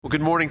Good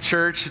morning,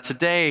 church.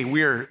 Today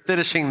we are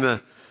finishing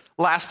the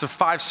last of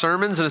 5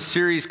 sermons in a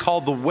series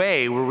called The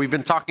Way, where we've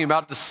been talking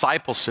about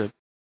discipleship.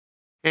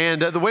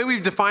 And the way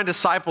we've defined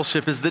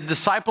discipleship is that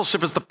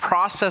discipleship is the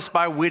process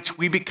by which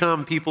we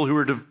become people who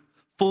are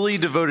fully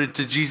devoted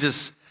to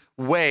Jesus'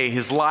 way,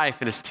 his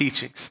life, and his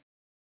teachings.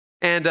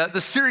 And the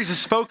series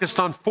is focused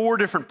on 4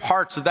 different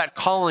parts of that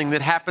calling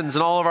that happens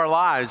in all of our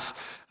lives.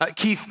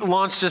 Keith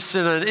launched us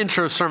in an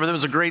intro sermon that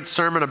was a great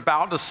sermon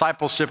about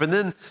discipleship. And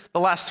then the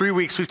last 3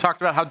 weeks, we've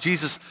talked about how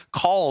Jesus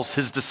calls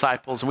his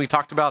disciples. And we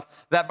talked about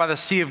that by the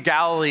Sea of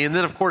Galilee. And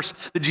then, of course,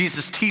 that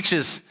Jesus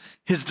teaches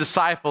his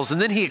disciples.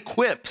 And then he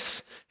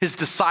equips his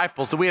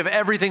disciples, that we have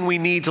everything we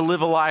need to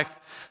live a life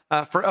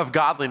of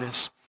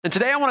godliness. And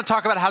today I want to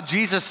talk about how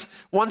Jesus,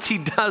 once he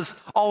does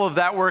all of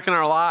that work in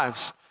our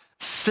lives,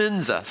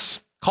 sends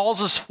us,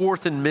 calls us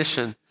forth in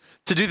mission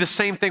to do the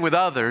same thing with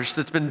others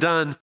that's been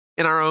done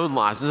in our own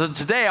lives. And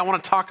so today I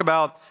want to talk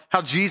about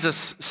how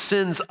Jesus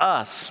sends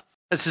us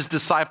as his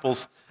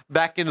disciples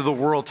back into the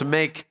world to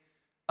make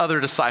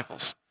other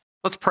disciples.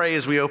 Let's pray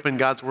as we open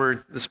God's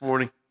word this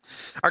morning.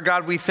 Our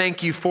God, we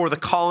thank you for the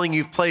calling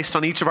you've placed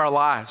on each of our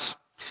lives,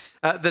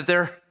 that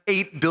there are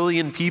 8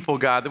 billion people,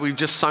 God, that we've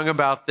just sung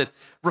about that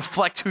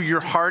reflect who your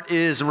heart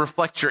is and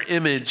reflect your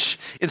image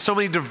in so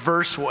many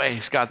diverse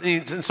ways, God,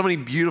 in so many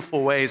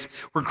beautiful ways.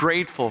 We're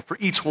grateful for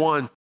each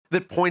one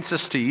that points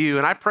us to you.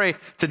 And I pray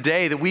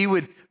today that we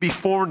would be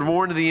formed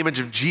more into the image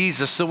of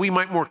Jesus so we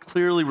might more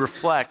clearly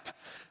reflect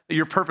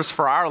your purpose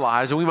for our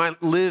lives and we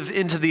might live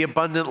into the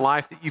abundant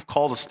life that you've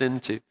called us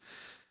into.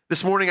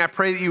 This morning, I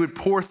pray that you would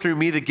pour through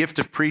me the gift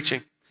of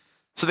preaching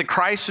so that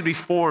Christ would be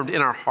formed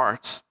in our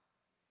hearts.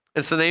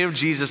 It's the name of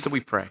Jesus that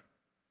we pray.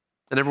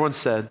 And everyone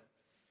said,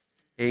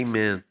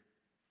 amen.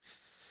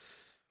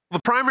 The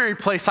primary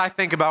place I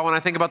think about when I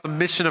think about the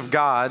mission of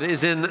God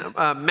is in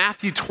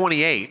Matthew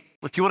 28.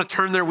 If you want to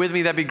turn there with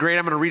me, that'd be great.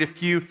 I'm going to read a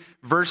few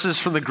verses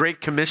from the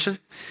Great Commission.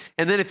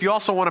 And then if you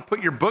also want to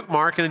put your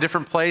bookmark in a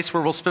different place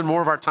where we'll spend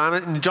more of our time,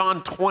 in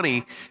John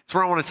 20, it's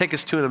where I want to take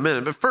us to in a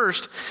minute. But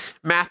first,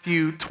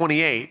 Matthew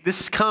 28.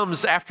 This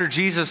comes after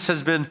Jesus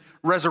has been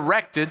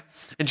resurrected,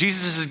 and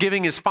Jesus is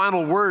giving his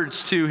final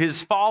words to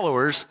his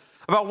followers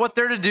about what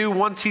they're to do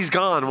once he's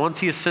gone,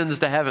 once he ascends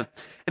to heaven.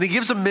 And he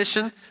gives a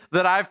mission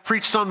that I've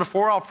preached on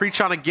before, I'll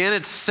preach on again.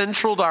 It's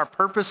central to our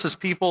purpose as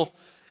people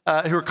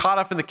who are caught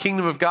up in the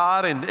kingdom of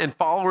God and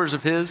followers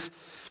of his.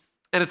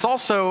 And it's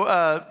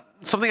also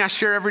something I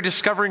share every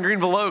Discovering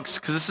Greenville Oaks,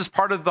 because this is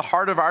part of the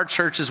heart of our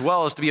church as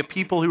well, is to be a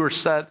people who are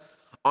set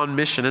on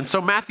mission. And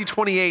so Matthew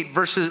 28,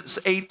 verses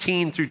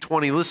 18 through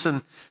 20,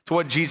 listen to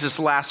what Jesus'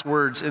 last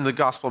words in the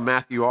Gospel of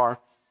Matthew are.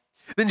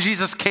 Then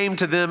Jesus came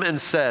to them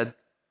and said,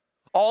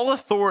 "All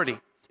authority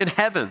in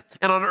heaven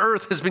and on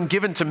earth has been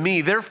given to me.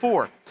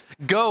 Therefore,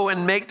 go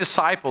and make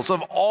disciples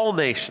of all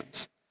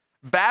nations,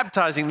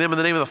 baptizing them in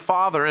the name of the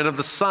Father and of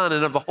the Son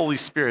and of the Holy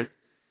Spirit,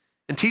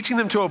 and teaching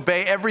them to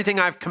obey everything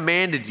I've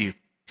commanded you.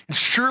 And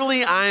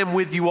surely I am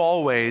with you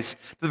always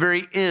to the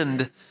very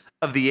end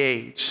of the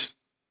age."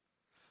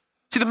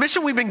 See, the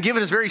mission we've been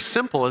given is very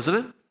simple, isn't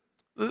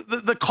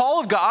it? The call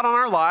of God on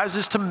our lives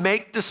is to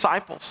make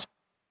disciples.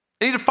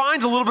 And he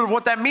defines a little bit of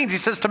what that means. He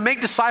says to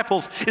make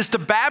disciples is to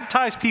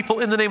baptize people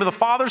in the name of the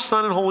Father,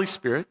 Son, and Holy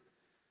Spirit.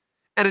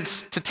 And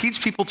it's to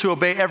teach people to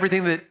obey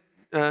everything that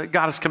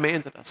God has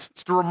commanded us.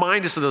 It's to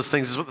remind us of those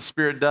things is what the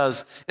Spirit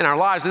does in our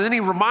lives. And then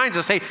he reminds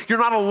us, hey, you're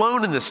not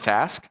alone in this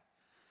task.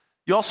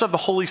 You also have the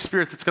Holy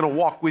Spirit that's going to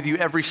walk with you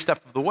every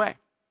step of the way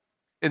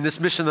in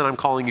this mission that I'm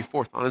calling you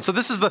forth on. And so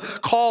this is the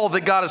call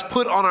that God has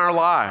put on our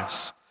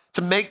lives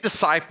to make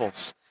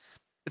disciples.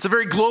 It's a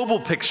very global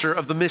picture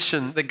of the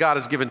mission that God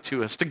has given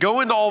to us, to go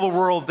into all the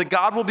world, that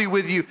God will be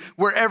with you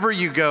wherever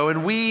you go.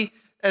 And we,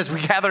 as we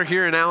gather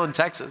here in Allen,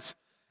 Texas,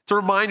 it's a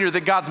reminder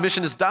that God's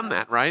mission has done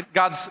that, right?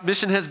 God's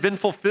mission has been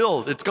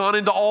fulfilled. It's gone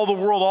into all the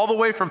world, all the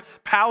way from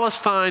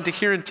Palestine to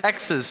here in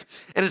Texas,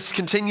 and it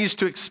continues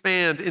to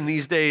expand in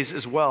these days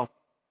as well.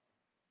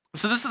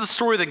 So this is the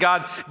story that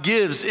God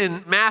gives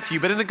in Matthew,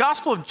 but in the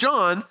Gospel of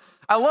John,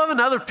 I love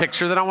another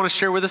picture that I want to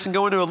share with us and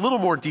go into a little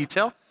more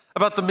detail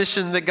about the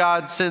mission that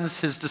God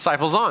sends his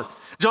disciples on.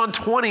 John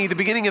 20, the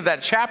beginning of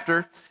that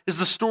chapter, is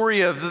the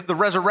story of the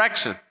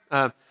resurrection.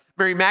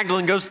 Mary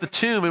Magdalene goes to the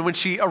tomb, and when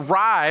she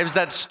arrives,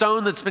 that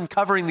stone that's been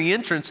covering the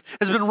entrance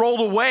has been rolled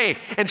away,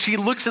 and she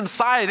looks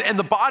inside, and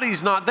the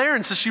body's not there.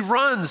 And so she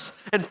runs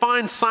and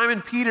finds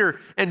Simon Peter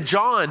and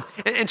John,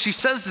 and she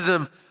says to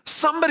them,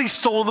 "Somebody's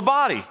stolen the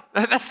body."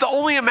 That's the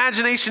only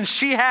imagination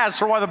she has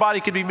for why the body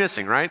could be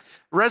missing, right?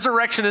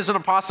 Resurrection isn't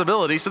a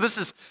possibility. So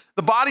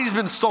the body's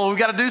been stolen. We've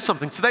got to do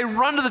something. So they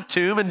run to the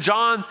tomb, and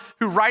John,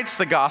 who writes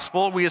the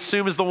gospel, we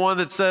assume is the one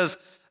that says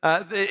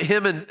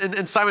him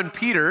and Simon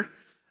Peter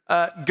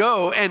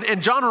go.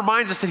 And John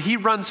reminds us that he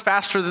runs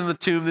faster than the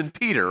tomb than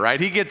Peter, right?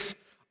 He gets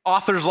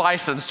author's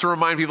license to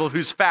remind people of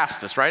who's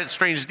fastest, right? It's a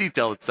strange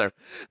detail that's there.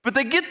 But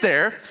they get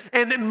there,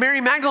 and Mary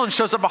Magdalene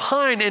shows up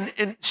behind,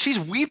 and she's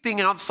weeping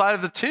outside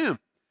of the tomb.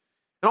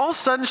 And all of a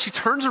sudden, she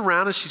turns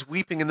around as she's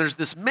weeping, and there's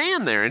this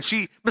man there, and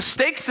she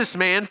mistakes this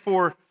man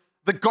for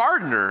the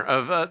gardener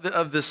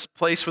of this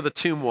place where the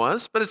tomb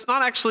was, but it's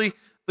not actually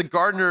the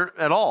gardener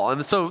at all.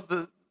 And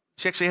so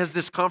she actually has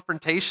this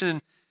confrontation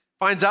and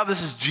finds out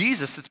this is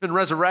Jesus that's been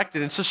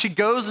resurrected. And so she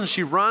goes and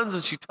she runs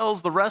and she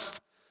tells the rest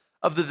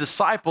of the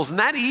disciples. And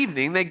that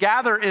evening, they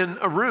gather in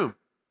a room.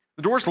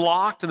 The door's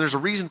locked, and there's a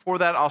reason for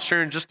that I'll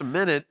share in just a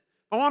minute.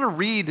 I want to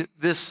read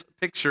this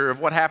picture of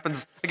what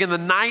happens, again, the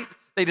night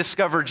they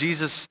discover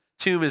Jesus'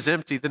 tomb is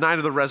empty, the night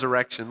of the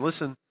resurrection.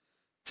 Listen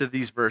to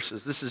these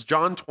verses. This is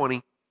John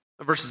 20,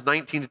 verses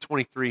 19 to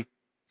 23.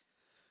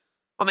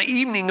 On the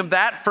evening of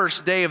that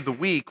first day of the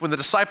week, when the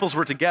disciples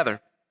were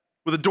together,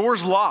 with the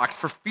doors locked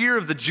for fear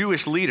of the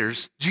Jewish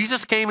leaders,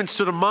 Jesus came and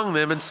stood among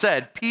them and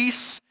said,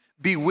 "Peace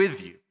be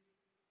with you."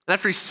 And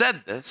after he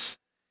said this,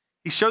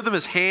 he showed them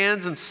his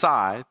hands and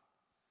side.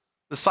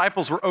 The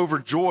disciples were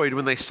overjoyed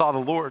when they saw the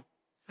Lord.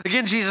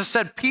 Again, Jesus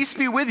said, "Peace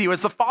be with you.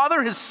 As the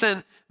Father has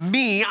sent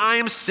me, I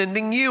am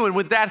sending you." And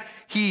with that,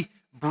 he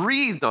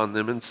breathed on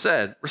them and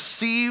said,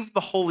 "Receive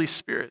the Holy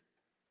Spirit.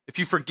 If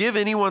you forgive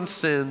anyone's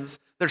sins,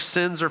 their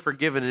sins are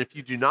forgiven. And if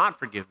you do not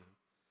forgive them,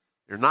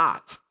 you're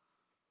not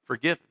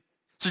forgiven."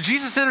 So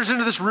Jesus enters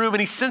into this room and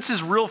he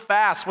senses real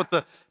fast what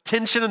the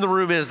tension in the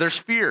room is. There's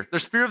fear.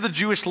 There's fear of the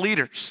Jewish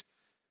leaders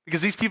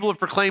because these people have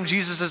proclaimed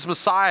Jesus as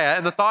Messiah.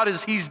 And the thought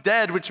is he's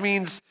dead, which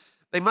means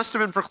they must have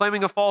been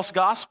proclaiming a false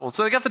gospel.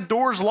 So they got the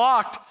doors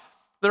locked.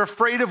 They're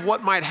afraid of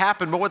what might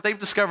happen, but what they've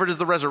discovered is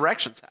the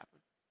resurrection's happened.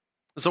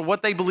 And so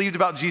what they believed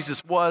about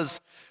Jesus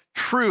was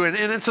true.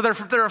 And so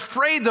they're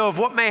afraid, though, of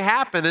what may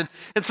happen.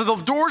 And so the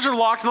doors are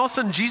locked, and all of a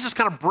sudden Jesus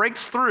kind of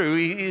breaks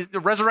through. The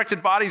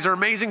resurrected bodies are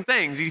amazing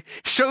things. He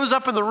shows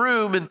up in the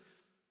room, and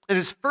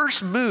his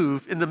first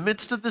move in the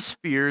midst of this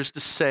fear is to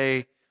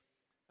say,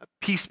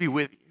 "Peace be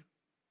with you."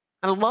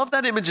 And I love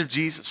that image of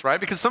Jesus, right?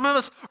 Because some of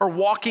us are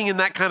walking in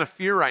that kind of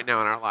fear right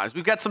now in our lives.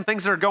 We've got some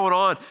things that are going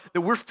on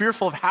that we're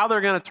fearful of how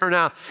they're going to turn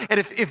out. And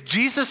if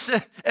Jesus,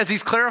 as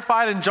he's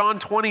clarified in John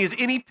 20, is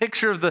any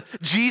picture of the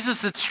Jesus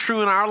that's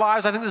true in our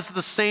lives, I think this is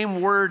the same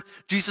word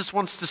Jesus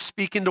wants to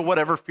speak into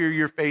whatever fear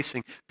you're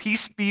facing.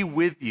 Peace be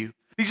with you.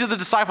 These are the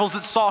disciples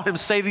that saw him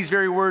say these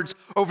very words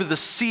over the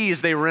sea as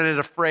they were in it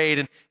afraid.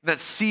 And that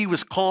sea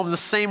was calm. In the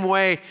same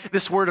way,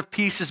 this word of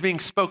peace is being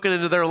spoken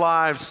into their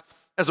lives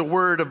as a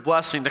word of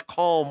blessing to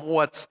calm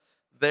what's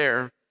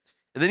there.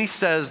 And then he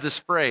says this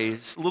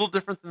phrase, a little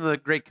different than the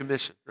Great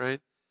Commission, right?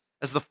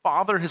 "As the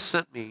Father has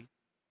sent me,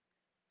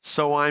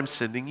 so I'm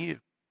sending you."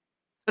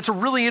 That's a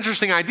really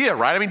interesting idea,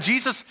 right? I mean,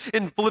 Jesus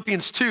in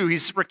Philippians 2,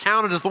 he's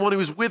recounted as the one who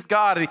was with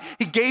God, and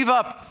he gave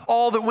up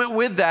all that went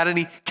with that, and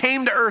he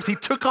came to earth, he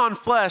took on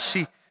flesh,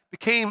 he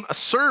became a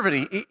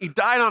servant, he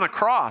died on a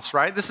cross,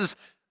 right? This is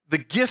the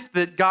gift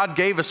that God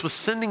gave us, was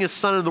sending his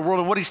son into the world.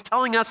 And what he's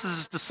telling us as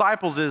his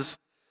disciples is,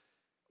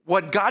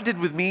 what God did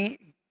with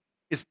me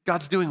is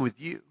God's doing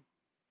with you.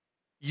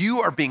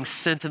 You are being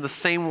sent in the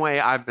same way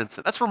I've been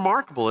sent. That's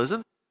remarkable,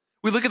 isn't it?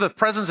 We look at the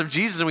presence of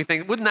Jesus and we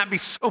think, wouldn't that be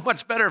so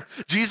much better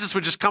if Jesus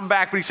would just come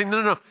back? But he's saying,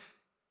 no.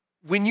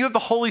 When you have the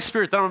Holy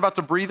Spirit that I'm about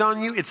to breathe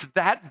on you, it's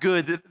that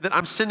good that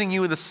I'm sending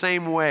you in the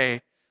same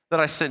way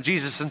that I sent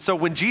Jesus. And so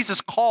when Jesus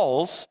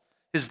calls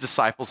his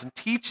disciples and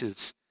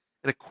teaches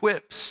and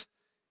equips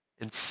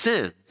and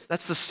sends,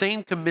 that's the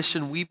same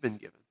commission we've been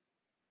given.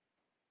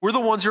 We're the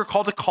ones who are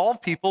called to call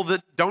people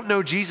that don't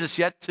know Jesus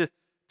yet, to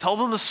tell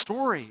them the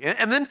story,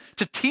 and then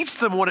to teach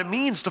them what it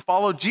means to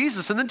follow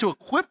Jesus, and then to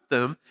equip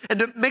them and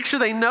to make sure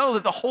they know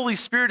that the Holy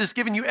Spirit has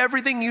given you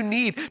everything you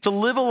need to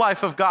live a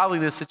life of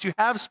godliness, that you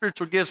have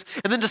spiritual gifts,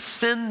 and then to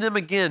send them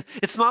again.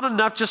 It's not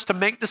enough just to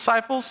make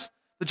disciples.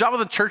 The job of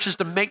the church is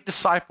to make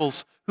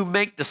disciples who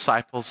make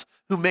disciples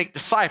who make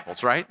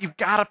disciples, right? You've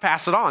got to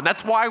pass it on.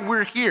 That's why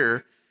we're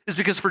here, is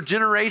because for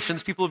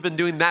generations, people have been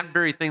doing that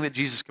very thing that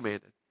Jesus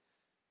commanded.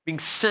 Being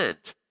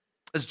sent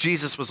as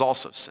Jesus was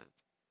also sent.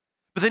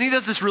 But then he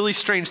does this really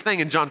strange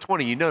thing in John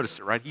 20. You notice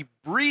it, right? He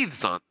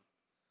breathes on them.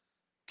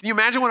 Can you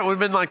imagine what it would have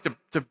been like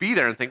to be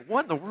there and think,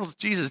 what in the world is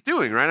Jesus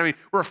doing, right? I mean,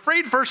 we're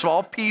afraid, first of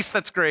all, peace,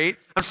 that's great.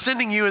 I'm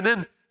sending you, and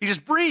then he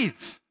just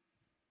breathes.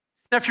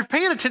 Now, if you're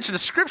paying attention to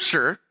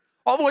Scripture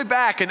all the way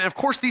back, and of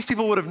course these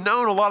people would have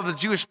known a lot of the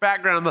Jewish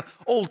background in the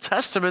Old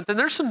Testament, then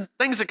there's some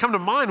things that come to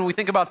mind when we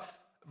think about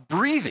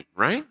breathing,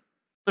 right?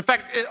 In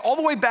fact, all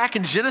the way back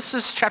in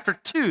Genesis chapter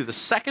 2, the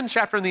second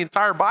chapter in the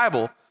entire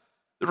Bible,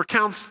 that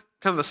recounts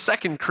kind of the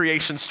second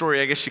creation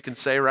story, I guess you can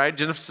say, right?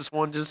 Genesis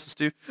 1, Genesis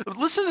 2. But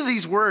listen to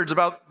these words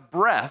about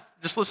breath.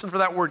 Just listen for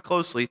that word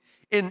closely.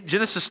 In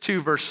Genesis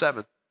 2, verse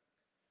 7.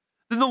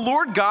 "Then the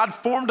Lord God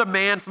formed a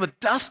man from the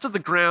dust of the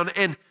ground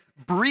and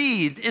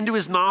breathed into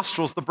his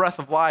nostrils the breath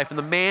of life, and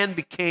the man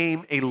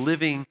became a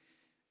living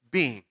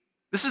being."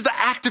 This is the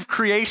act of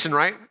creation,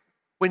 right?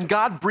 When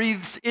God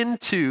breathes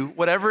into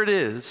whatever it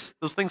is,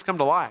 those things come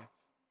to life.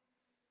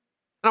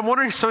 And I'm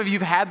wondering if some of you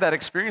have had that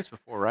experience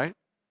before, right?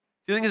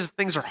 Feeling as if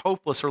things are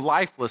hopeless or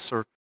lifeless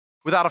or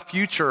without a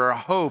future or a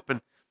hope.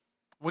 And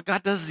what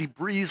God does is he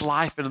breathes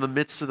life into the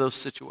midst of those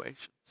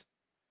situations.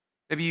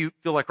 Maybe you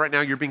feel like right now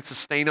you're being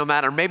sustained on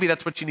that, or maybe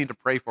that's what you need to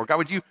pray for. God,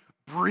 would you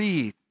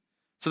breathe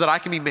so that I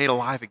can be made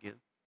alive again?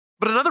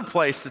 But another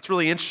place that's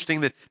really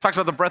interesting that talks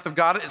about the breath of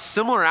God, a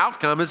similar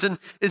outcome, is in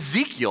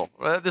Ezekiel,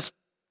 this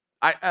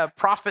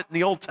prophet in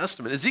the Old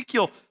Testament.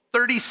 Ezekiel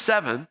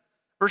 37,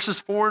 verses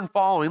 4 and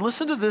following.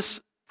 Listen to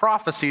this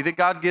prophecy that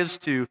God gives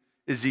to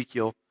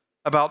Ezekiel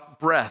about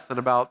breath and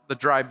about the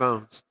dry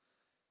bones.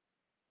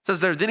 It says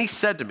there, "Then he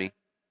said to me,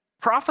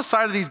 prophesy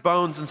to these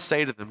bones and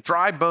say to them,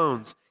 dry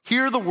bones,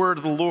 hear the word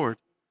of the Lord.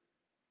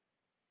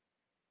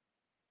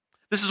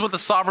 This is what the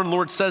sovereign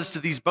Lord says to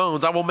these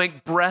bones. I will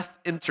make breath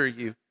enter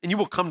you, and you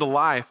will come to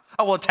life.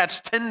 I will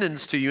attach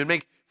tendons to you and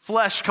make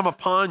flesh come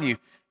upon you,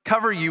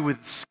 cover you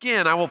with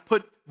skin. I will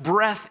put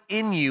breath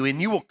in you, and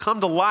you will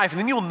come to life. And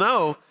then you'll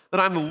know that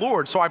I'm the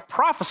Lord." So I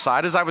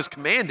prophesied as I was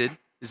commanded,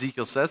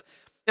 Ezekiel says.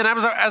 And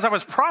as I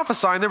was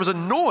prophesying, there was a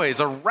noise,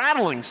 a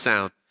rattling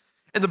sound.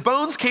 And the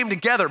bones came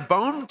together,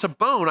 bone to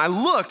bone. I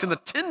looked, and the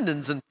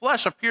tendons and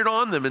flesh appeared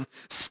on them, and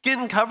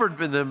skin covered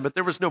them, but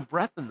there was no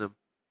breath in them.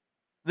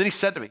 And then he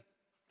said to me,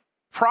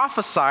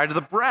 prophesy to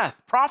the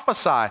breath.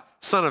 Prophesy,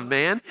 son of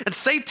man, and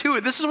say to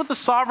it, this is what the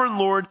sovereign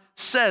Lord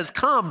says.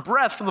 Come,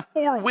 breath from the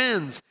four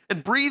winds,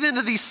 and breathe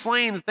into these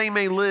slain that they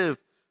may live.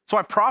 So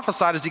I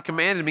prophesied as he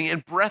commanded me,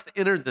 and breath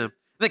entered them.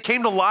 And they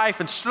came to life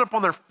and stood up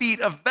on their feet,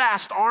 a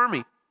vast army.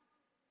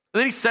 And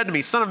then he said to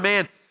me, son of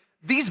man,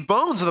 these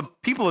bones are the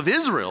people of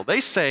Israel.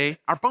 They say,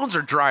 our bones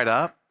are dried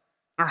up.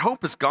 Our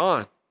hope is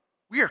gone.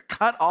 We are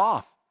cut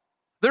off.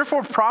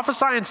 Therefore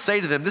prophesy and say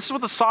to them, this is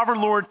what the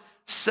sovereign Lord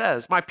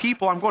says. My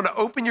people, I'm going to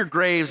open your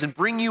graves and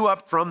bring you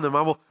up from them.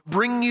 I will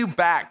bring you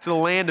back to the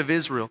land of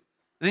Israel.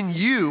 And then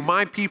you,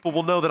 my people,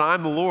 will know that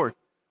I'm the Lord.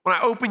 When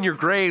I open your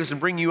graves and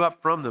bring you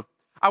up from them,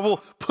 I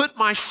will put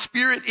my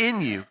spirit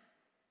in you,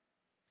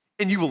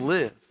 and you will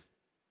live.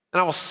 And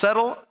I will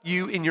settle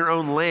you in your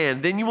own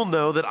land. Then you will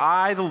know that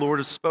I, the Lord,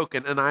 have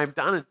spoken, and I have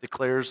done it,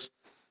 declares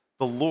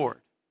the Lord.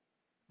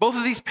 Both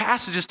of these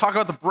passages talk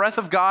about the breath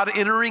of God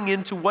entering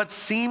into what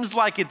seems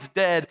like it's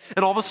dead,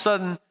 and all of a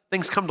sudden,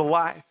 things come to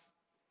life.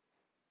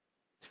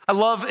 I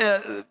love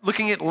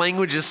looking at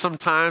languages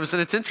sometimes,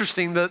 and it's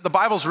interesting. The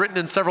Bible's written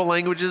in several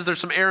languages. There's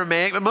some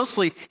Aramaic, but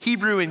mostly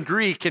Hebrew and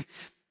Greek. And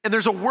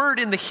there's a word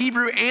in the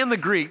Hebrew and the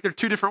Greek. They're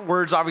two different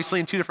words, obviously,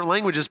 in two different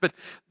languages, but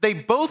they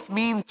both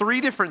mean three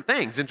different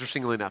things,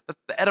 interestingly enough. That's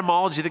the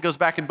etymology that goes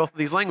back in both of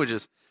these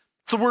languages.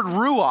 It's the word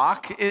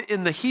ruach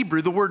in the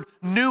Hebrew, the word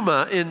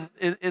pneuma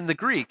in the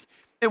Greek.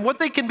 And what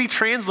they can be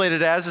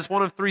translated as is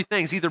one of three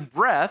things, either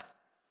breath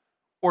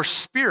or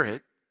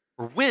spirit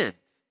or wind.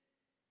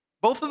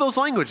 Both of those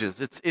languages,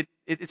 it's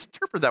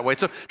interpreted that way.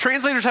 So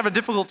translators have a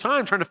difficult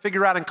time trying to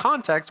figure out in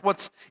context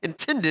what's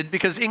intended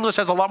because English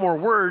has a lot more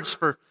words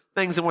for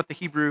things than what the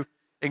Hebrew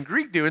and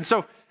Greek do. And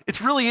so it's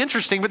really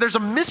interesting, but there's a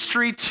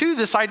mystery to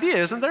this idea,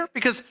 isn't there?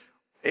 Because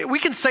we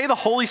can say the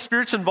Holy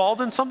Spirit's involved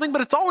in something,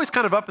 but it's always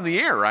kind of up in the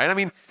air, right? I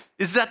mean,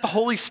 is that the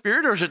Holy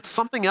Spirit or is it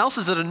something else?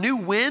 Is it a new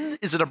wind?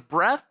 Is it a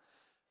breath?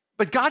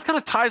 But God kind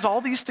of ties all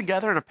these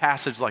together in a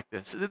passage like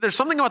this. There's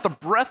something about the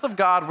breath of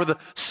God where the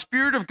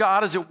Spirit of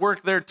God is at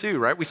work there too,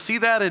 right? We see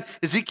that in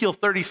Ezekiel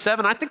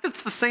 37. I think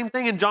that's the same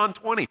thing in John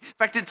 20. In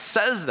fact, it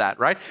says that,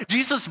 right?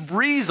 Jesus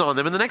breathes on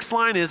them. And the next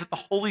line is that the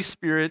Holy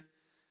Spirit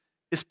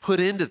is put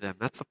into them.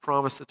 That's the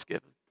promise that's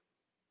given.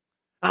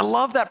 And I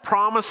love that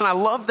promise and I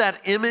love that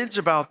image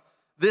about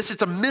this.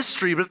 It's a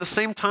mystery, but at the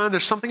same time,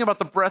 there's something about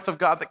the breath of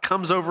God that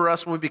comes over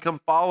us when we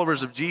become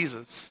followers of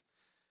Jesus.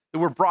 That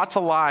we're brought to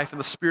life and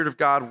the Spirit of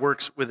God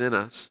works within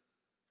us.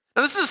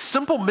 Now, this is a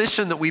simple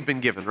mission that we've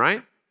been given,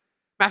 right?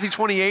 Matthew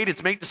 28,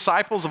 it's make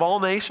disciples of all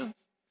nations.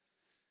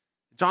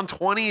 John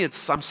 20,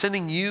 it's I'm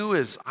sending you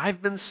as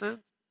I've been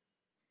sent.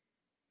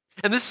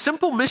 And this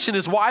simple mission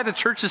is why the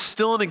church is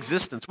still in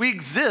existence. We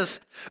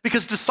exist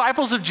because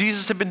disciples of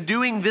Jesus have been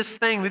doing this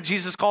thing that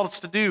Jesus called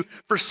us to do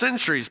for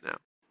centuries now.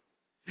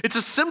 It's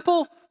a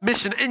simple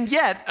mission, and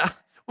yet,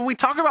 when we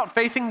talk about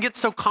faith, it can get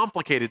so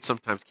complicated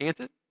sometimes, can't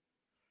it?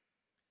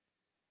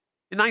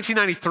 In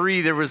 1993,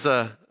 there was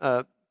to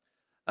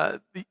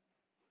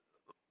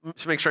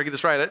make sure I get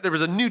this right, there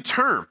was a new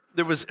term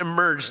that was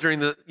emerged during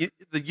the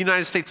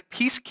United States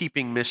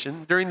peacekeeping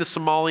mission during the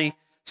Somali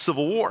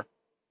Civil War.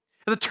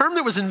 And the term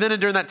that was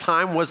invented during that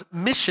time was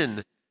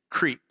mission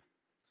creep.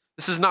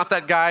 This is not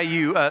that guy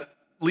you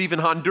leave in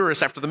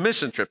Honduras after the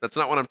mission trip. That's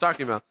not what I'm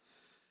talking about.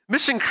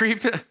 Mission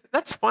creep,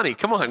 that's funny.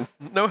 Come on,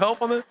 no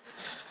help on that?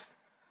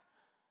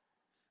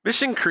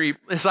 Mission creep,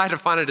 as I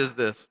define it, is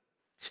this.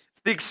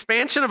 The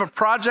expansion of a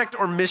project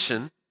or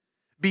mission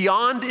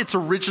beyond its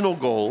original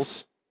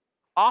goals,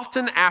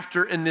 often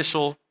after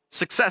initial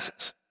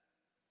successes.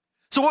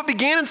 So what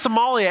began in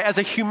Somalia as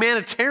a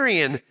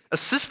humanitarian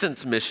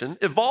assistance mission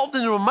evolved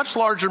into a much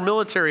larger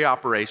military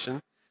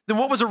operation than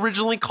what was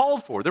originally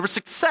called for. There was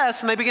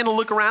success, and they began to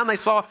look around. They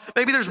saw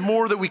maybe there's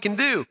more that we can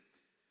do.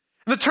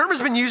 And the term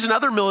has been used in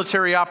other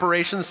military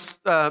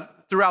operations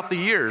throughout the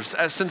years,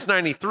 since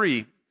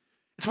 93.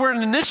 It's where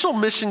an initial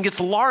mission gets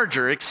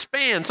larger,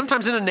 expands,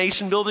 sometimes in a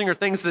nation building or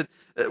things that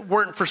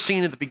weren't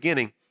foreseen at the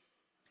beginning.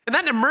 And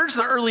that emerged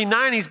in the early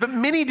 90s, but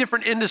many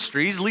different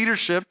industries,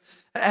 leadership,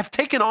 have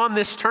taken on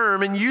this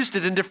term and used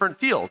it in different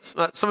fields.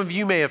 Some of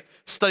you may have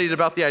studied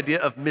about the idea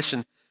of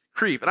mission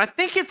creep. And I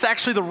think it's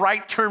actually the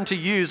right term to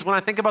use when I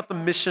think about the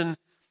mission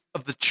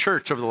of the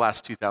church over the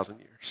last 2,000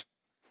 years.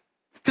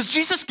 Because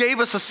Jesus gave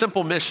us a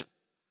simple mission.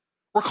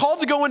 We're called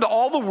to go into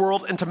all the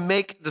world and to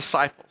make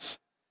disciples.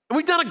 And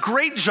we've done a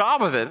great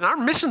job of it. And our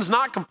mission's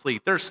not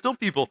complete. There are still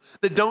people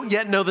that don't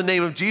yet know the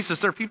name of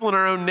Jesus. There are people in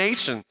our own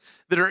nation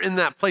that are in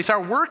that place.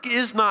 Our work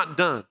is not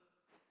done.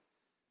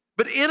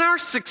 But in our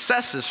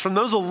successes, from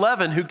those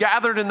 11 who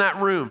gathered in that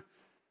room,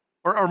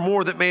 or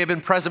more that may have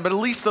been present, but at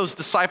least those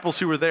disciples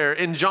who were there,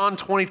 in John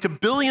 20, to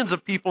billions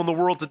of people in the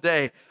world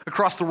today,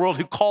 across the world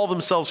who call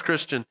themselves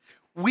Christian,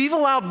 we've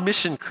allowed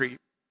mission creep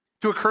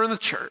to occur in the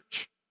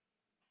church.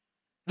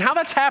 And how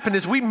that's happened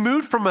is we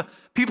moved from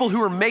people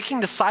who are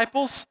making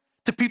disciples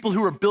to people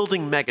who are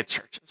building mega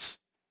churches.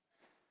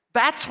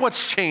 That's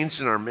what's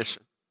changed in our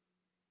mission.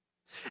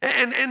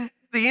 And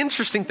the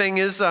interesting thing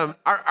is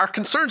our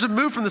concerns have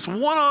moved from this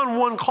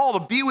one-on-one call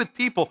to be with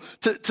people,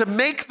 to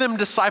make them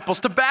disciples,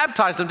 to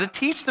baptize them, to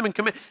teach them and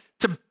commit,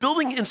 to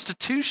building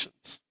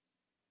institutions.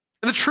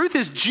 And the truth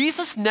is,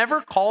 Jesus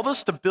never called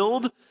us to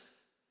build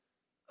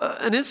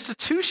an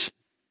institution.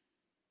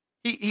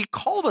 He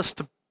called us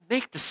to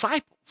make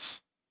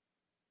disciples.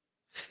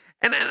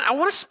 And I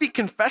want to speak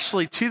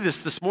confessionally to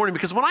this morning,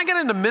 because when I got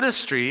into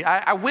ministry,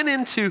 I went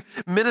into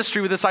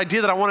ministry with this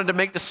idea that I wanted to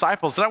make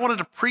disciples, that I wanted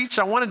to preach,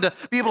 I wanted to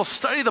be able to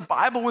study the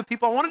Bible with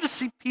people. I wanted to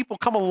see people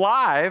come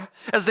alive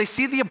as they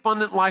see the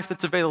abundant life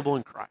that's available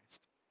in Christ.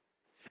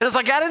 And as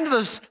I got into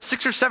those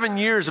 6 or 7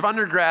 years of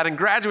undergrad and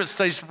graduate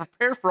studies to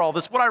prepare for all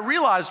this, what I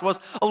realized was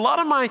a lot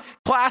of my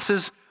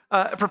classes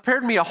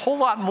prepared me a whole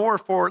lot more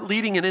for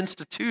leading an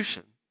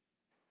institution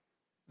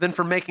than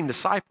for making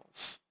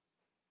disciples.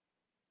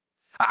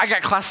 I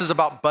got classes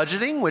about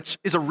budgeting, which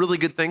is a really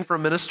good thing for a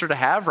minister to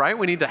have, right?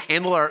 We need to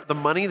handle the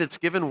money that's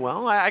given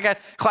well. I got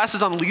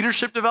classes on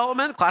leadership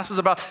development, classes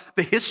about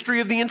the history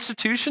of the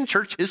institution,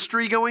 church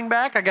history going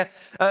back. I got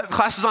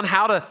classes on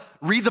how to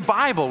read the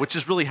Bible, which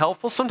is really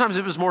helpful. Sometimes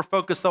it was more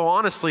focused, though,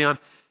 honestly, on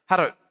how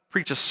to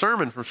preach a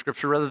sermon from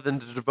Scripture rather than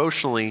to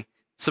devotionally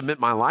submit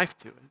my life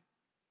to it.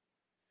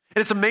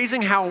 And it's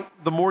amazing how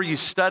the more you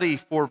study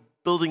for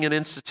building an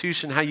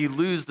institution, how you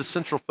lose the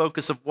central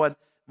focus of what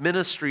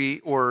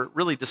ministry or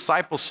really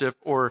discipleship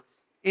or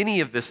any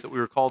of this that we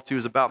were called to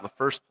is about in the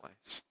first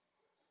place.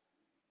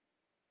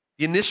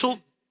 The initial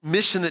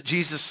mission that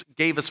Jesus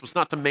gave us was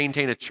not to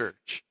maintain a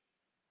church.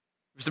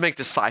 It was to make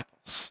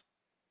disciples.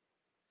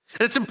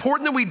 And it's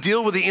important that we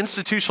deal with the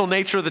institutional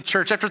nature of the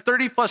church. After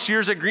 30 plus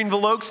years at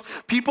Greenville Oaks,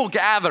 people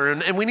gather,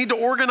 and we need to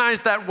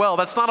organize that well.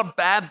 That's not a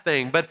bad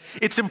thing, but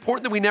it's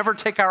important that we never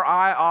take our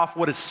eye off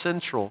what is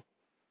central.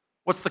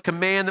 What's the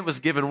command that was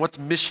given? What's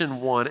mission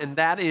one? And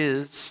that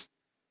is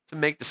to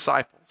make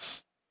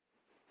disciples.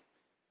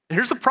 And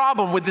here's the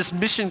problem with this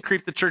mission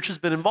creep the church has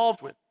been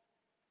involved with.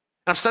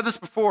 And I've said this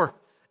before,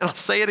 and I'll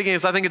say it again,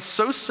 because I think it's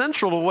so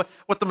central to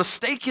what the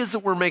mistake is that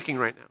we're making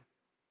right now.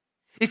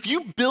 If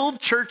you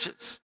build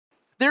churches,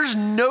 there's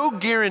no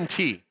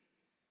guarantee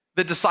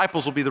that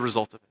disciples will be the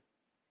result of it.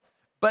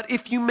 But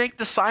if you make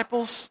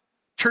disciples,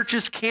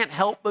 churches can't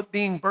help but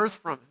being birthed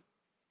from it.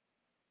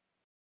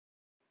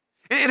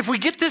 And if we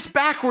get this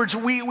backwards,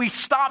 we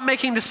stop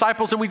making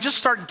disciples and we just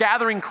start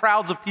gathering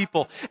crowds of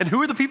people. And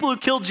who are the people who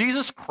killed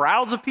Jesus?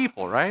 Crowds of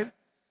people, right?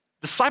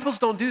 Disciples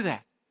don't do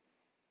that.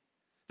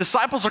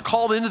 Disciples are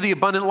called into the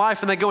abundant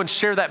life and they go and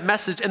share that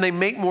message and they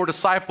make more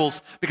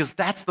disciples because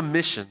that's the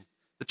mission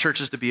the church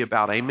is to be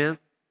about. Amen?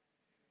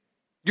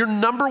 Your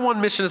number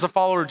one mission as a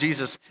follower of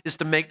Jesus is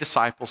to make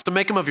disciples, to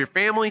make them of your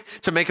family,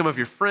 to make them of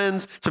your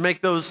friends, to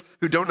make those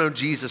who don't know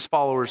Jesus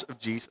followers of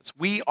Jesus.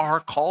 We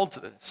are called to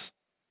this.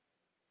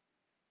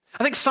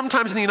 I think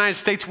sometimes in the United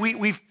States,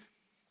 we've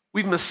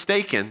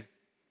mistaken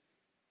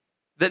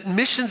that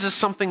missions is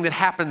something that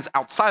happens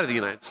outside of the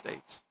United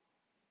States.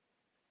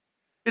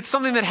 It's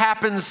something that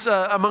happens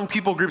among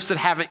people groups that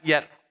haven't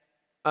yet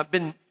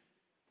been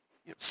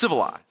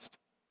civilized,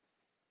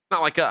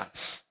 not like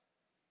us.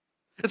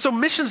 And so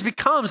missions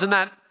becomes, in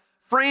that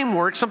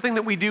framework, something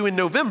that we do in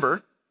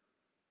November.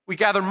 We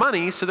gather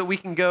money so that we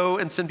can go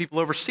and send people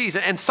overseas.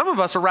 And some of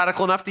us are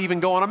radical enough to even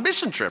go on a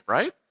mission trip,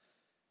 right?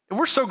 And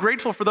we're so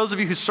grateful for those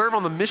of you who serve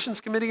on the missions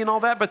committee and all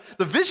that, but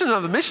the vision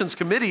of the missions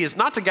committee is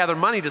not to gather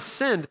money to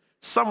send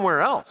somewhere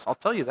else. I'll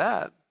tell you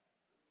that.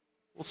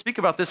 We'll speak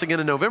about this again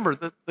in November.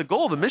 The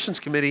goal of the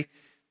missions committee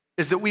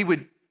is that we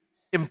would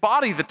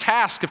embody the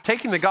task of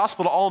taking the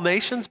gospel to all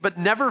nations, but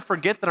never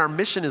forget that our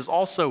mission is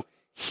also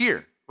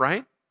here,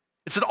 right?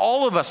 It's that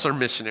all of us are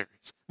missionaries.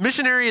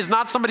 Missionary is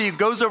not somebody who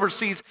goes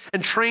overseas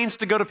and trains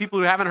to go to people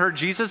who haven't heard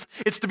Jesus.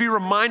 It's to be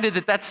reminded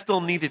that that's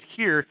still needed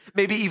here,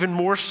 maybe even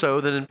more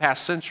so than in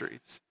past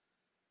centuries.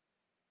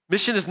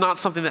 Mission is not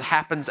something that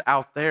happens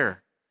out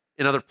there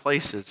in other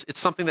places.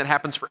 It's something that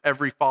happens for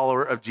every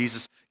follower of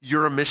Jesus.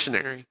 You're a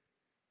missionary.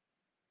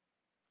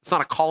 It's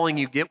not a calling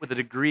you get with a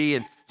degree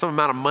and some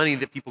amount of money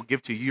that people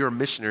give to you. You're a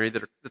missionary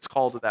that's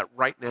called to that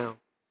right now.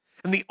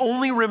 And the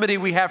only remedy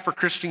we have for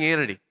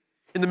Christianity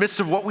in the midst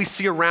of what we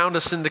see around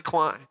us in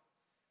decline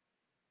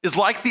is,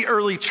 like the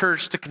early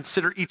church, to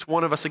consider each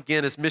one of us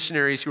again as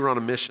missionaries who are on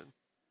a mission.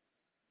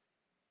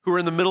 who are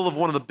in the middle of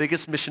one of the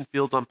biggest mission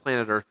fields on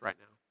planet Earth right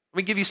now. Let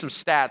me give you some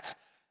stats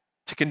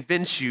to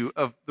convince you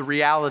of the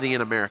reality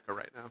in America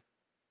right now.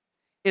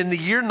 In the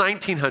year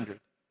 1900,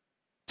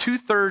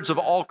 2/3 of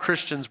all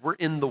Christians were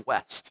in the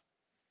West,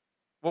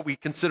 what we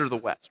consider the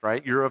West,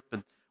 right? Europe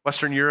and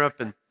Western Europe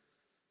and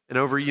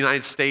over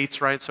United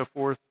States, right, so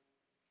forth.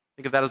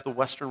 Think of that as the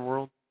Western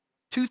world.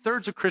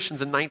 2/3 of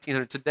Christians in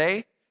 1900.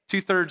 Today,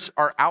 2/3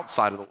 are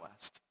outside of the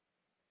West.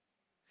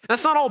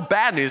 That's not all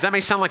bad news. That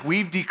may sound like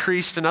we've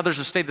decreased and others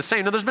have stayed the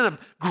same. No, there's been a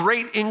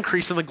great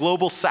increase in the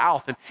global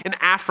South and in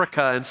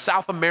Africa and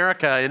South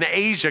America and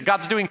Asia.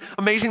 God's doing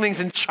amazing things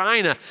in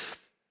China.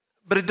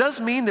 But it does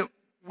mean that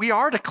we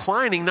are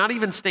declining, not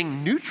even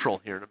staying neutral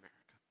here in America.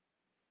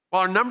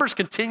 While our numbers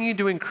continue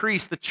to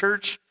increase, the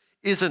church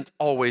isn't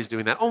always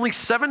doing that. Only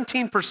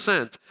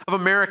 17% of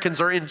Americans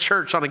are in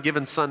church on a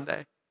given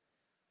Sunday.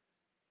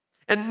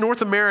 And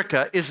North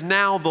America is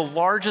now the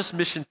largest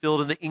mission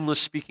field in the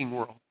English-speaking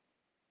world.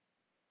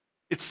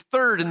 It's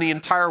third in the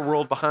entire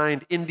world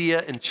behind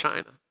India and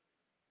China.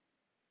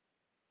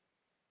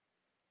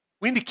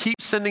 We need to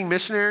keep sending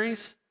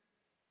missionaries,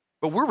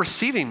 but we're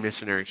receiving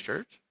missionaries,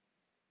 church.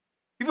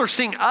 People are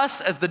seeing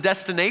us as the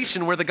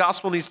destination where the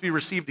gospel needs to be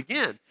received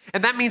again.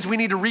 And that means we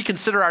need to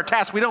reconsider our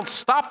task. We don't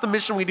stop the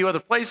mission we do other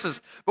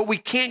places, but we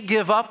can't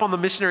give up on the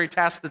missionary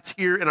task that's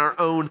here in our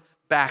own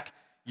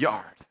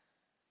backyard.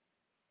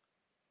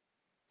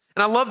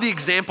 And I love the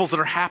examples that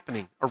are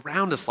happening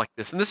around us like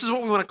this. And this is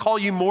what we want to call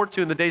you more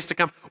to in the days to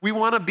come. We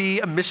want to be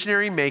a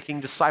missionary-making,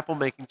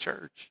 disciple-making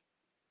church.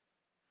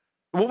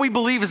 And what we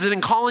believe is that in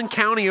Collin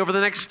County over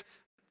the next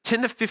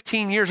 10 to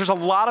 15 years, there's a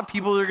lot of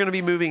people that are going to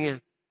be moving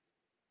in.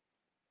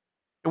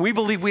 And we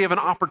believe we have an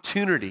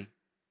opportunity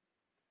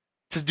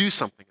to do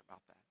something about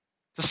that,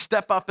 to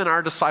step up in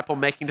our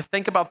disciple-making, to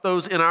think about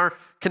those in our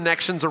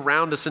connections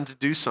around us and to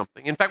do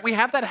something. In fact, we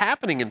have that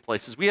happening in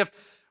places. We have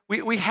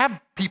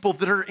people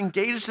that are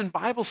engaged in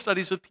Bible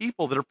studies with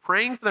people, that are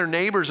praying for their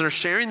neighbors and are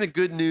sharing the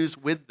good news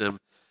with them.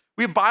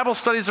 We have Bible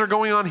studies that are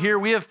going on here.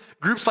 We have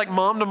groups like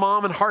Mom to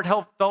Mom and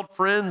Heartfelt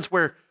Friends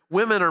where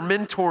women are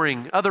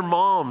mentoring other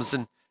moms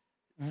and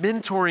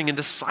mentoring and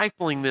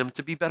discipling them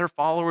to be better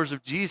followers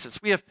of Jesus.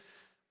 We have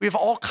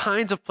all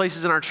kinds of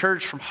places in our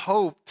church, from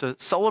Hope to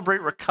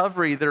Celebrate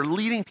Recovery, that are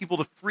leading people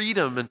to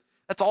freedom, and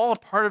that's all a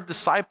part of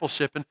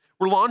discipleship. And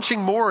we're launching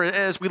more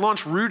as we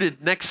launch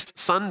Rooted next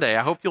Sunday.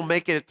 I hope you'll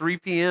make it at 3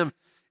 p.m.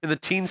 in the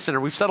Teen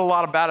Center. We've said a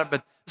lot about it,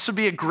 but this would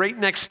be a great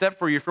next step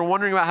for you if you're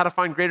wondering about how to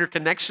find greater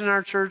connection in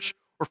our church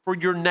or for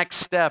your next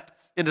step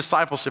in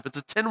discipleship. It's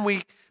a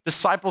 10-week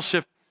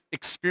discipleship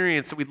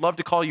experience that we'd love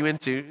to call you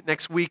into.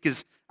 Next week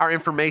is our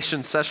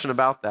information session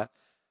about that.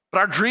 But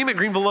our dream at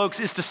Greenville Oaks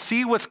is to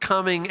see what's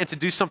coming and to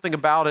do something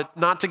about it,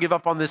 not to give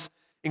up on this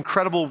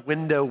incredible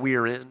window we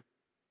are in.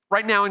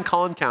 Right now in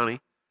Collin County,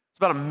 it's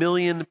about 1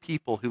 million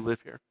people who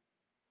live here.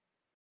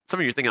 Some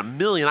of you are thinking 1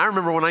 million. I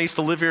remember when I used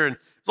to live here and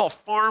it was all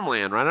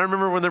farmland, right? I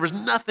remember when there was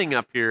nothing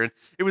up here and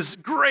it was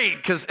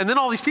great and then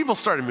all these people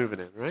started moving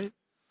in, right?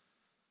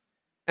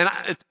 And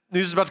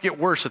news is about to get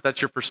worse if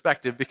that's your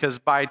perspective, because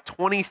by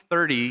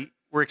 2030,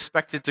 we're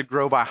expected to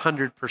grow by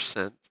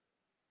 100%.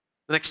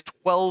 The next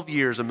 12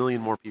 years, 1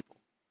 million more people.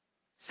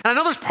 And I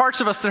know there's parts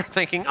of us that are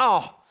thinking,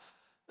 are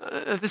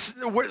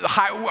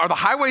the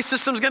highway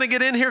systems going to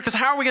get in here? Because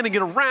how are we going to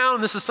get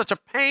around? This is such a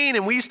pain,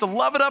 and we used to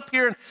love it up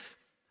here. And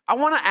I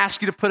want to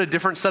ask you to put a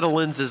different set of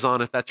lenses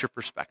on if that's your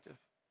perspective.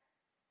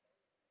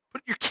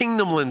 Put your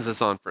kingdom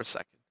lenses on for a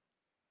second.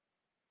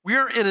 We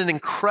are in an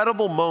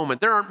incredible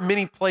moment. There aren't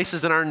many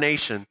places in our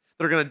nation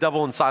that are going to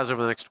double in size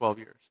over the next 12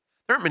 years.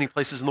 There aren't many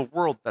places in the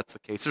world that's the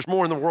case. There's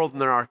more in the world than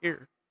there are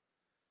here.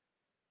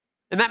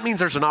 And that means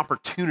there's an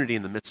opportunity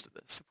in the midst of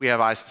this if we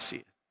have eyes to see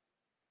it.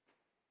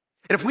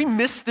 And if we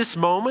miss this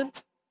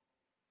moment,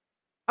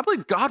 I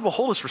believe God will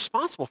hold us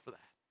responsible for that.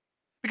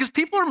 Because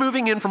people are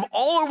moving in from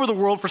all over the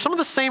world for some of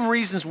the same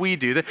reasons we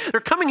do. They're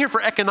coming here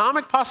for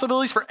economic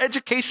possibilities, for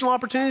educational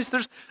opportunities.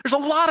 There's a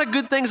lot of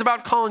good things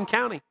about Collin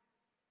County.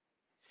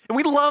 And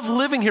we love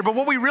living here, but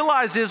what we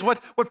realize is what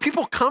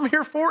people come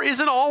here for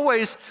isn't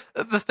always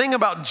the thing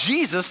about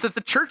Jesus that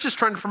the church is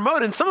trying to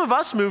promote. And some of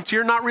us moved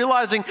here not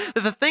realizing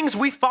that the things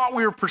we thought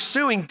we were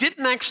pursuing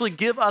didn't actually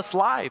give us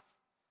life.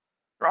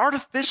 They're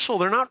artificial,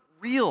 they're not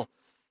real.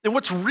 And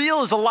what's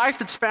real is a life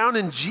that's found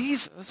in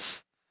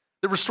Jesus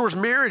that restores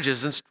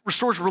marriages and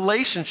restores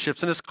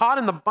relationships and is caught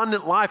in the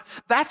abundant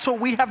life. That's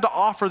what we have to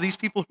offer these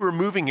people who are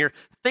moving here,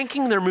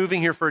 thinking they're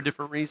moving here for a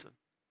different reason.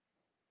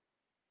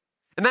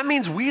 And that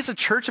means we as a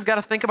church have got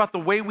to think about the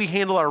way we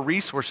handle our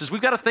resources.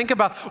 We've got to think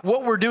about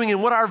what we're doing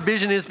and what our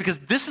vision is, because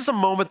this is a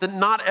moment that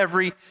not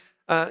every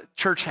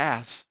church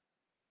has.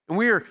 And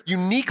we are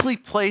uniquely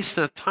placed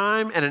in a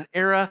time and an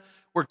era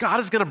where God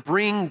is going to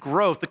bring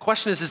growth. The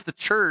question is the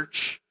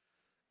church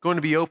going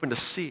to be open to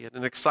see it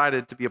and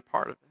excited to be a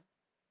part of it?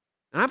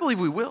 And I believe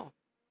we will.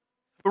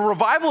 But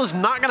revival is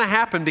not going to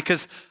happen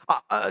because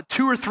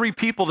 2 or 3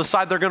 people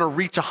decide they're going to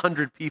reach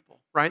 100 people,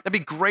 right? That'd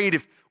be great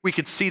if we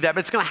could see that.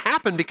 But it's going to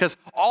happen because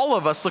all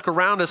of us look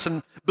around us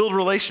and build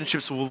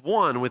relationships with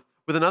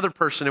another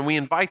person, and we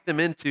invite them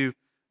into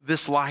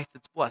this life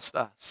that's blessed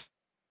us.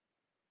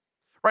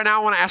 Right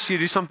now, I want to ask you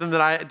to do something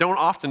that I don't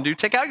often do.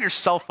 Take out your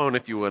cell phone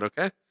if you would,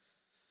 okay?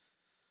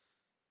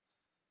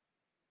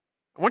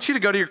 I want you to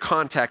go to your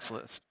contacts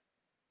list.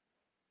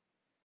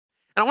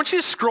 And I want you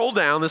to scroll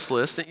down this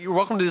list. You're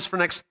welcome to do this for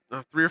the next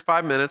 3 or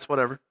 5 minutes,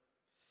 whatever.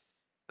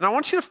 And I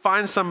want you to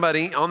find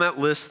somebody on that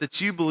list that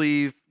you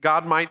believe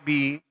God might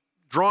be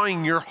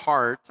drawing your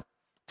heart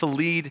to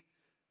lead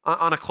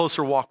on a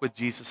closer walk with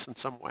Jesus in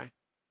some way.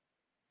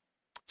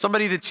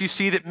 Somebody that you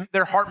see that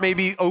their heart may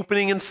be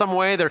opening in some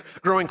way. They're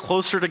growing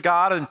closer to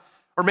God,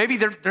 or maybe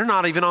they're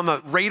not even on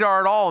the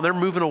radar at all, and they're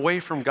moving away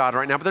from God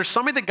right now. But there's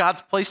somebody that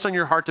God's placed on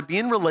your heart to be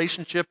in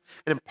relationship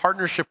and in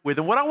partnership with.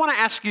 And what I want to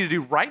ask you to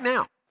do right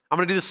now, I'm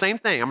going to do the same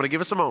thing. I'm going to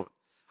give us a moment.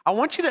 I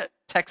want you to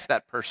text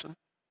that person,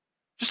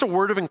 just a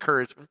word of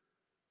encouragement,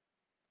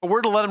 a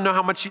word to let them know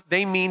how much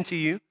they mean to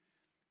you,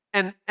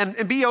 and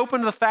be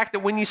open to the fact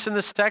that when you send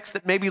this text,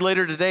 that maybe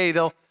later today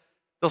they'll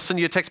send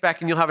you a text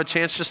back and you'll have a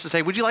chance just to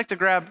say, would you like to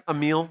grab a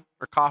meal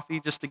or coffee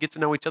just to get to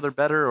know each other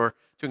better or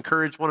to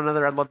encourage one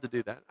another? I'd love to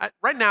do that.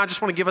 Right now, I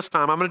just want to give us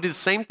time. I'm going to do the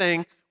same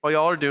thing while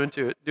y'all are doing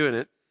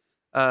it.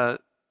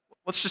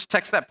 Let's just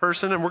text that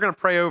person, and we're going to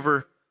pray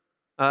over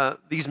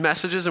these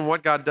messages and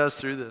what God does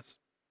through this.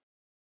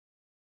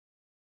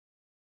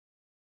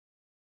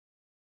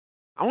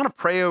 I want to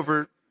pray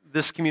over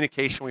this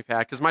communication we've had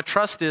because my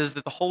trust is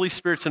that the Holy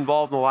Spirit's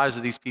involved in the lives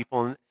of these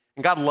people, and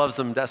God loves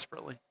them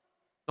desperately.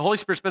 The Holy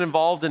Spirit's been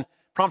involved in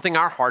prompting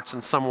our hearts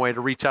in some way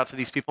to reach out to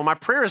these people. My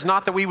prayer is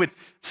not that we would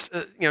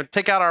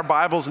take out our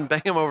Bibles and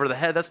bang them over the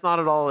head. That's not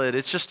at all it.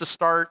 It's just to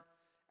start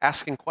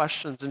asking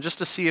questions and just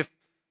to see if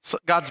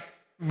God's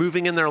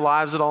moving in their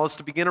lives at all. It's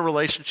to begin a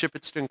relationship.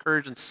 It's to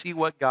encourage and see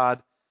what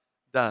God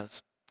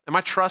does. And my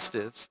trust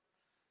is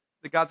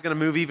that God's going to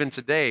move even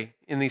today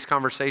in these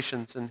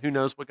conversations, and who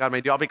knows what God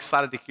may do. I'll be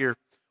excited to hear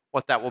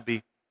what that will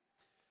be.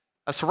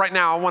 So right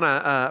now, I want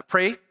to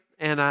pray,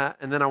 and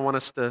then I want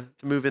us to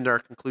move into our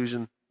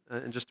conclusion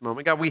in just a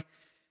moment. God, we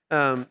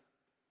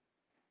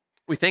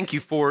thank you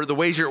for the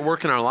ways you're at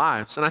work in our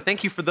lives, and I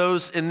thank you for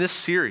those in this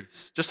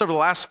series, just over the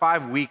last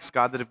 5 weeks,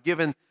 God, that have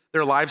given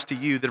their lives to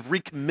you, that have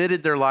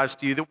recommitted their lives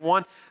to you, that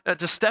want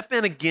to step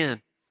in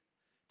again,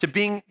 to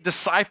being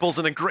disciples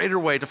in a greater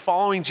way, to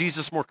following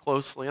Jesus more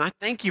closely. And I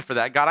thank you for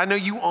that, God. I know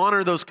you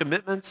honor those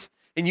commitments,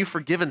 and you've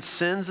forgiven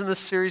sins in this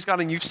series, God,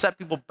 and you've set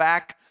people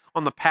back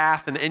on the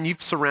path, and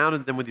you've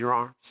surrounded them with your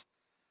arms.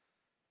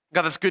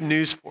 God, that's good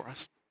news for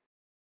us.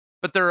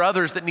 But there are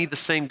others that need the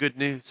same good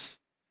news.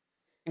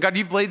 And God,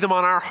 you've laid them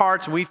on our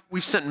hearts, and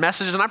we've sent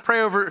messages, and I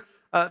pray over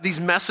these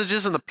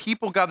messages and the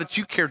people, God, that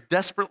you care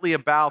desperately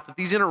about, that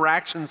these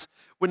interactions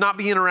would not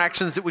be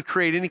interactions that would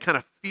create any kind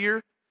of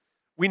fear.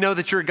 We know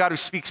that you're a God who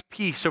speaks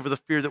peace over the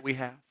fear that we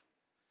have.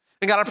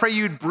 And God, I pray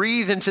you'd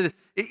breathe into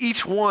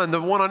each one, the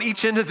one on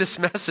each end of this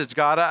message,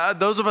 God,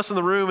 those of us in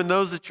the room and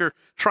those that you're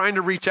trying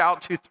to reach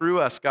out to through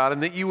us, God,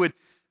 and that you would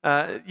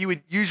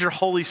use your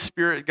Holy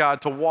Spirit,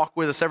 God, to walk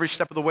with us every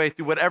step of the way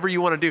through whatever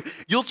you want to do.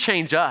 You'll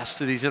change us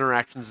through these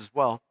interactions as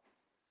well.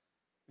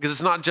 Because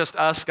it's not just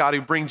us, God,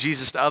 who bring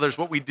Jesus to others.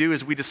 What we do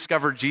is we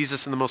discover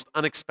Jesus in the most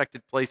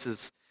unexpected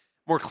places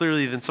more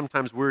clearly than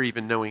sometimes we're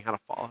even knowing how to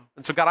follow.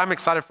 And so, God, I'm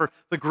excited for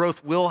the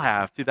growth we'll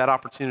have through that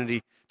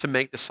opportunity to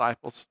make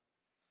disciples.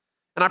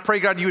 And I pray,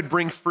 God, you would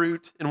bring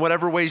fruit in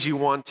whatever ways you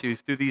want to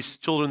through these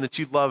children that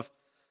you love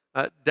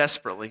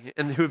desperately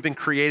and who have been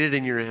created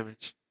in your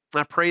image.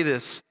 And I pray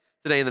this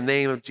today in the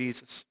name of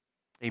Jesus.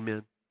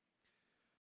 Amen.